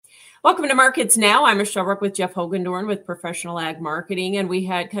Welcome to Markets Now. I'm Michelle Rupp with Jeff Hogendorn with Professional Ag Marketing, and we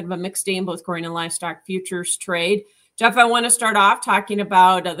had kind of a mixed day in both corn and livestock futures trade. Jeff, I want to start off talking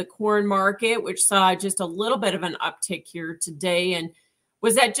about the corn market, which saw just a little bit of an uptick here today. And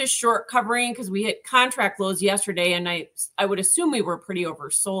was that just short covering? Because we hit contract lows yesterday, and I would assume we were pretty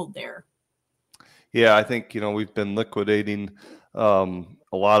oversold there. Yeah, I think, we've been liquidating a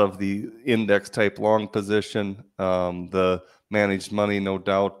lot of the index type long position. The managed money, no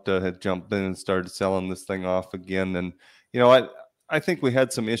doubt, had jumped in and started selling this thing off again. And, I think we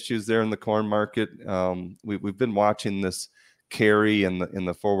had some issues there in the corn market. We've been watching this carry in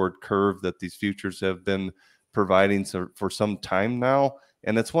the forward curve that these futures have been providing for some time now.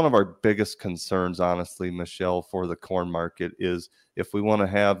 And it's one of our biggest concerns, honestly, Michelle, for the corn market is if we want to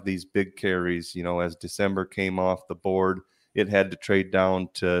have these big carries, as December came off the board, it had to trade down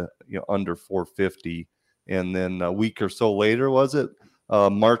to under 450. And then a week or so later,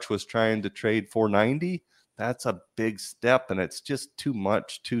 March was trying to trade 490. That's a big step, and it's just too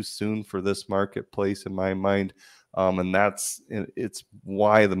much too soon for this marketplace in my mind. And it's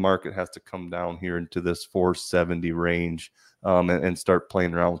why the market has to come down here into this 470 range and start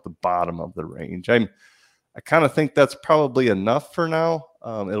playing around with the bottom of the range. I kind of think that's probably enough for now.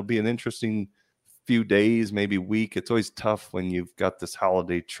 It'll be an interesting few days, maybe week. It's always tough when you've got this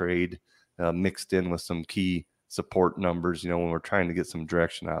holiday trade mixed in with some key support numbers, when we're trying to get some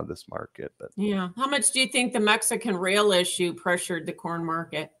direction out of this market. But yeah, how much do you think the Mexican rail issue pressured the corn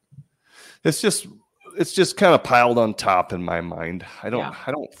market? It's just kind of piled on top in my mind. I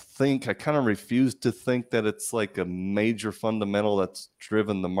kind of refuse to think that it's like a major fundamental that's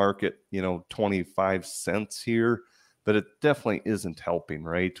driven the market, 25 cents here, but it definitely isn't helping,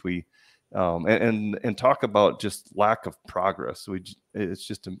 right? We and talk about just lack of progress. It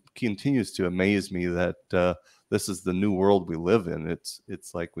continues to amaze me that this is the new world we live in. It's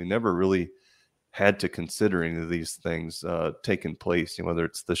like we never really had to consider any of these things taking place, whether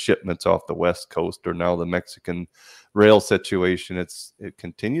it's the shipments off the West Coast or now the Mexican rail situation. It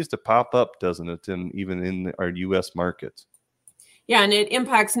continues to pop up, doesn't it? And even in our U.S. markets. Yeah, and it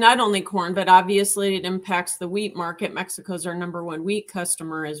impacts not only corn, but obviously it impacts the wheat market. Mexico's our number one wheat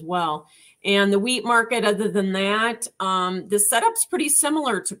customer as well. And the wheat market, other than that, the setup's pretty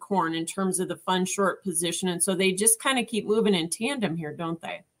similar to corn in terms of the fund short position. And so they just kind of keep moving in tandem here, don't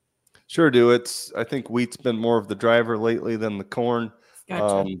they? Sure do. I think wheat's been more of the driver lately than the corn.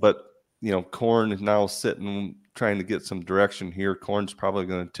 Gotcha. But, corn is now sitting, trying to get some direction here. Corn's probably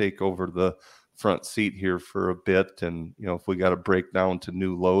going to take over the front seat here for a bit. And, if we got to break down to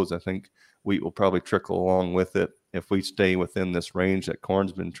new lows, I think wheat will probably trickle along with it. If we stay within this range that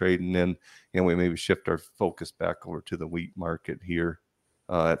corn's been trading in, we maybe shift our focus back over to the wheat market here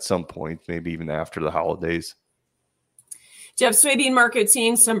at some point, maybe even after the holidays. Jeff, soybean market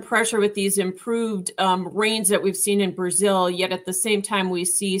seeing some pressure with these improved rains that we've seen in Brazil, yet at the same time, we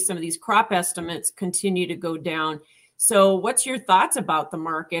see some of these crop estimates continue to go down. So what's your thoughts about the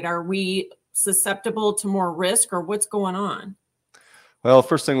market? Are we susceptible to more risk, or what's going on? Well,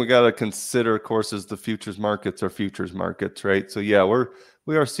 first thing we got to consider, of course, is the futures markets are futures markets, right? So yeah,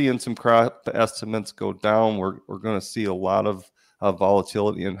 we are seeing some crop estimates go down. We're going to see a lot of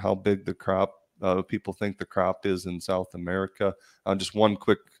volatility in how big the crop people think the crop is in South America. Just one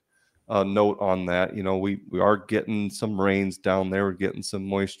quick note on that. We are getting some rains down there. We're getting some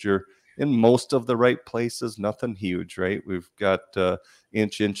moisture in most of the right places. Nothing huge, right? We've got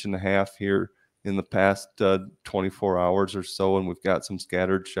inch and a half here in the past 24 hours or so, and we've got some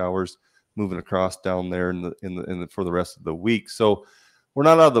scattered showers moving across down there for the rest of the week. So we're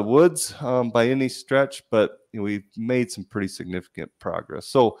not out of the woods by any stretch, but we've made some pretty significant progress.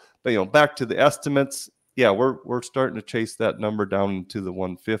 So, but back to the estimates, yeah, we're starting to chase that number down into the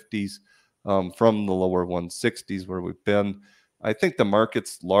 150s from the lower 160s where we've been. I think the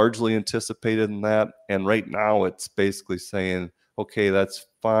market's largely anticipated in that, and right now it's basically saying, okay, that's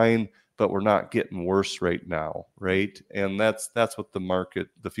fine, but we're not getting worse right now, right? And that's what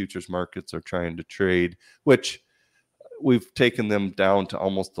the futures markets are trying to trade, which we've taken them down to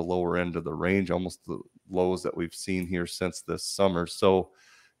almost the lower end of the range, almost the lows that we've seen here since this summer. So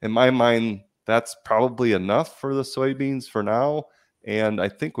in my mind, that's probably enough for the soybeans for now. And I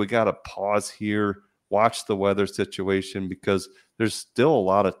think we got to pause here, watch the weather situation, because there's still a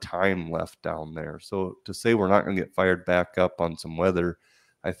lot of time left down there. So to say we're not going to get fired back up on some weather,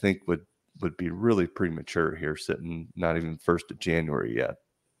 I think would be really premature here, sitting not even 1st of January yet.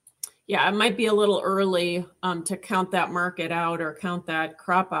 Yeah, it might be a little early to count that market out or count that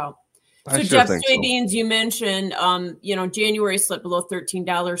crop out. I So sure Jeff, think so. soybeans, you mentioned, January slipped below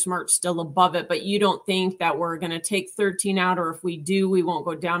 $13, March still above it, but you don't think that we're going to take 13 out, or if we do, we won't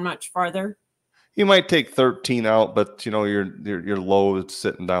go down much farther? You might take 13 out, but your low is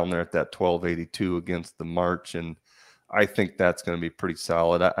sitting down there at that 1282 against the March, and I think that's going to be pretty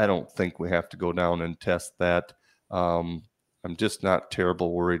solid. I don't think we have to go down and test that. I'm just not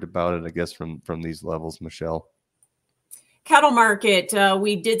terrible worried about it, I guess, from these levels, Michelle. Cattle market,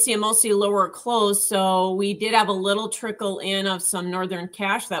 we did see a mostly lower close, so we did have a little trickle in of some northern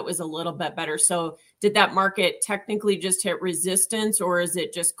cash that was a little bit better. So did that market technically just hit resistance, or is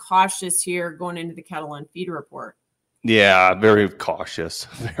it just cautious here going into the cattle on feed report? Yeah, very cautious,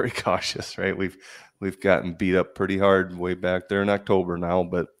 very cautious, right? We've gotten beat up pretty hard way back there in October now,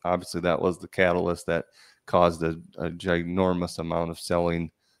 but obviously that was the catalyst that caused a ginormous amount of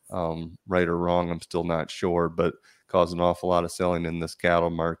selling, right or wrong, I'm still not sure, but caused an awful lot of selling in this cattle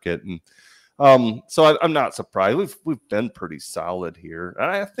market. And so I'm not surprised. We've been pretty solid here.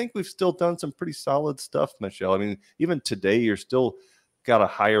 And I think we've still done some pretty solid stuff, Michelle. I mean, even today, you're still got a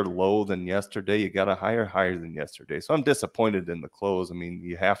higher low than yesterday. You got a higher than yesterday. So I'm disappointed in the close. I mean,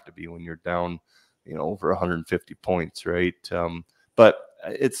 you have to be when you're down, over 150 points, right? But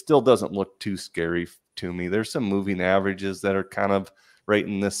it still doesn't look too scary to me. There's some moving averages that are kind of right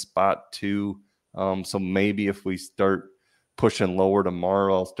in this spot too. So maybe if we start pushing lower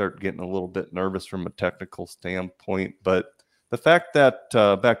tomorrow, I'll start getting a little bit nervous from a technical standpoint. But the fact that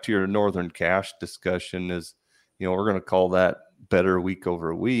back to your northern cash discussion is, we're going to call that better week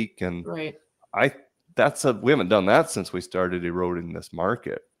over week. And right. we haven't done that since we started eroding this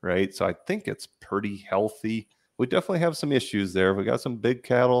market, right? So I think it's pretty healthy. We definitely have some issues there. We got some big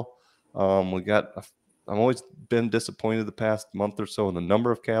cattle. I've always been disappointed the past month or so in the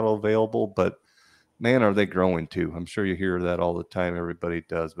number of cattle available, but man, are they growing too. I'm sure you hear that all the time. Everybody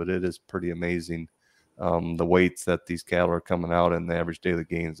does, but it is pretty amazing the weights that these cattle are coming out and the average daily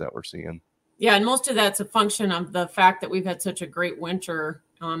gains that we're seeing. Yeah, and most of that's a function of the fact that we've had such a great winter.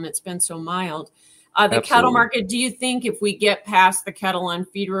 It's been so mild. The Absolutely. Cattle market, do you think if we get past the cattle on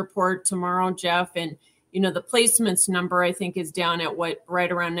feed report tomorrow, Jeff, and the placements number, I think, is down at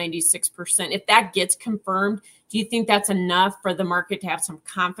right around 96%. If that gets confirmed, do you think that's enough for the market to have some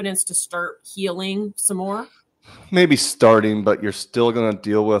confidence to start healing some more? Maybe starting, but you're still going to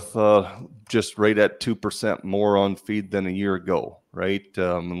deal with just right at 2% more on feed than a year ago, right?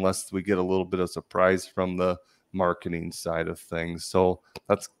 Unless we get a little bit of surprise from the marketing side of things. So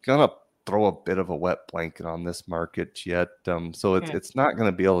that's going to throw a bit of a wet blanket on this market yet. So it's not going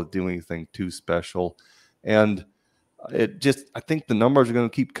to be able to do anything too special. And I think the numbers are going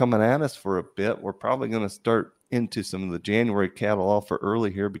to keep coming at us for a bit. We're probably going to start into some of the January cattle offer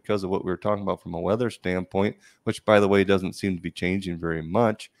early here because of what we were talking about from a weather standpoint, which, by the way, doesn't seem to be changing very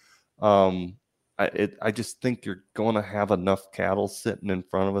much. I just think you're going to have enough cattle sitting in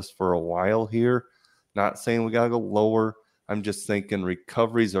front of us for a while here. Not saying we got to go lower. I'm just thinking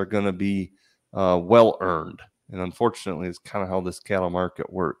recoveries are going to be well earned. And unfortunately, it's kind of how this cattle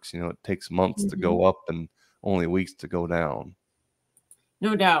market works. It takes months to go up and only weeks to go down.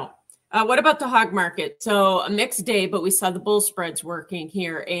 No doubt. What about the hog market? So a mixed day, but we saw the bull spreads working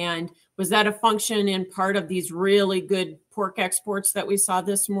here. And was that a function in part of these really good pork exports that we saw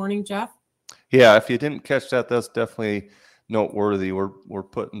this morning, Jeff? Yeah, if you didn't catch that, that's definitely noteworthy. We're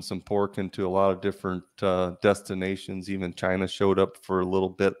putting some pork into a lot of different destinations. Even China showed up for a little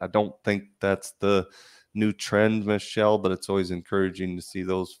bit. I don't think that's the new trend, Michelle, but it's always encouraging to see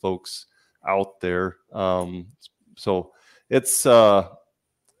those folks out there. So it's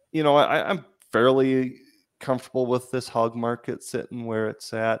I'm fairly comfortable with this hog market sitting where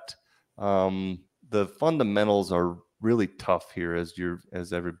it's at. The fundamentals are really tough here,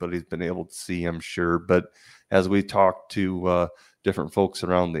 as everybody's been able to see, I'm sure. But as we talk to different folks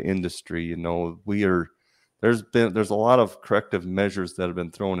around the industry, there's a lot of corrective measures that have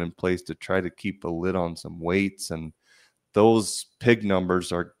been thrown in place to try to keep a lid on some weights, and those pig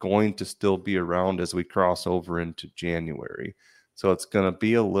numbers are going to still be around as we cross over into January. So it's going to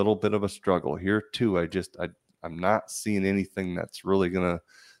be a little bit of a struggle here too. I'm not seeing anything that's really going to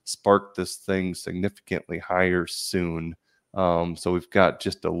spark this thing significantly higher soon. So we've got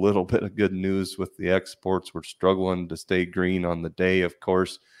just a little bit of good news with the exports. We're struggling to stay green on the day, of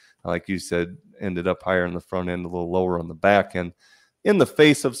course. Like you said, ended up higher on the front end, a little lower on the back end, in the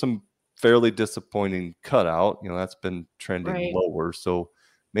face of some fairly disappointing cutout. That's been trending lower. So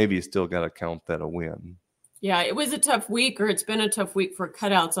maybe you still got to count that a win. Yeah, it was a tough week, or it's been a tough week for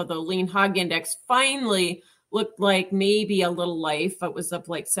cutouts, although lean hog index finally looked like maybe a little life. It was up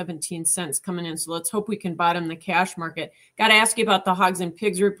like 17 cents coming in. So let's hope we can bottom the cash market. Got to ask you about the hogs and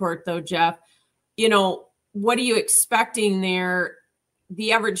pigs report, though, Jeff. What are you expecting there?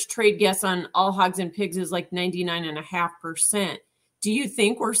 The average trade guess on all hogs and pigs is like 99.5%. Do you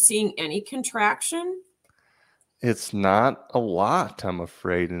think we're seeing any contraction? It's not a lot, I'm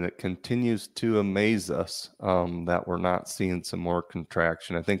afraid, and it continues to amaze us that we're not seeing some more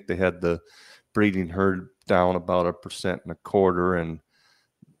contraction. I think they had the breeding herd down about 1.25%, and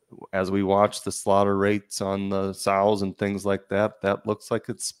as we watch the slaughter rates on the sows and things like that, that looks like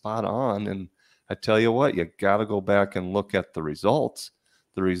it's spot on. And I tell you what, you got to go back and look at the results.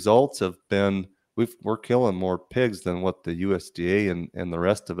 The results have been we're killing more pigs than what the USDA and the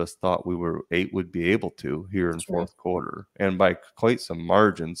rest of us thought we would be able to here in fourth quarter, and by quite some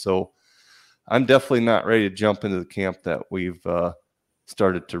margin. So I'm definitely not ready to jump into the camp that we've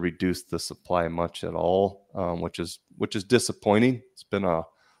started to reduce the supply much at all, which is disappointing. It's been a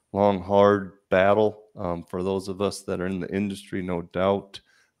long, hard battle for those of us that are in the industry, no doubt,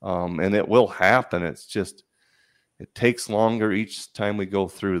 and it will happen. It's just it takes longer each time we go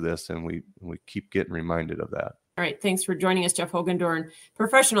through this, and we keep getting reminded of that. All right. Thanks for joining us, Jeff Hogendorn,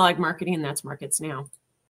 Professional Ag Marketing, and that's Markets Now.